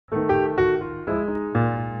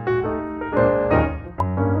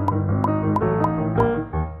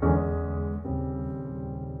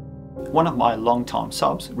One of my long-time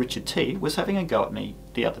subs, Richard T, was having a go at me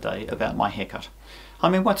the other day about my haircut. I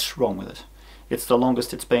mean, what's wrong with it? It's the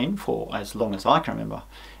longest it's been for as long as I can remember.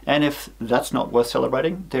 And if that's not worth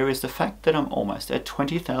celebrating, there is the fact that I'm almost at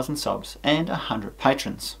 20,000 subs and 100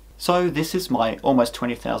 patrons. So this is my almost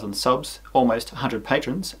 20,000 subs, almost 100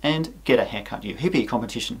 patrons, and Get a Haircut You Hippie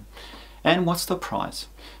competition. And what's the prize?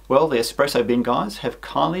 Well, the Espresso Bin guys have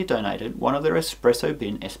kindly donated one of their Espresso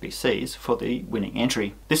Bin SBCs for the winning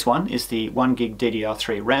entry. This one is the 1GB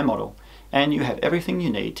DDR3 RAM model, and you have everything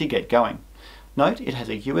you need to get going. Note it has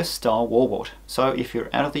a US style wall wart, so if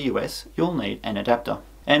you're out of the US, you'll need an adapter.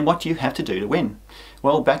 And what do you have to do to win?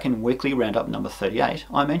 Well, back in weekly roundup number 38,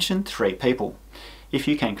 I mentioned 3 people. If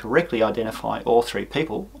you can correctly identify all 3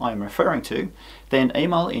 people I am referring to, then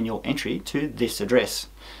email in your entry to this address.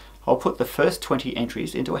 I'll put the first 20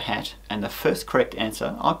 entries into a hat, and the first correct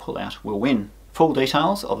answer I pull out will win. Full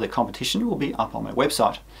details of the competition will be up on my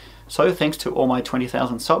website. So thanks to all my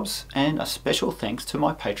 20,000 subs, and a special thanks to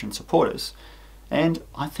my Patreon supporters. And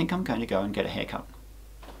I think I'm going to go and get a haircut.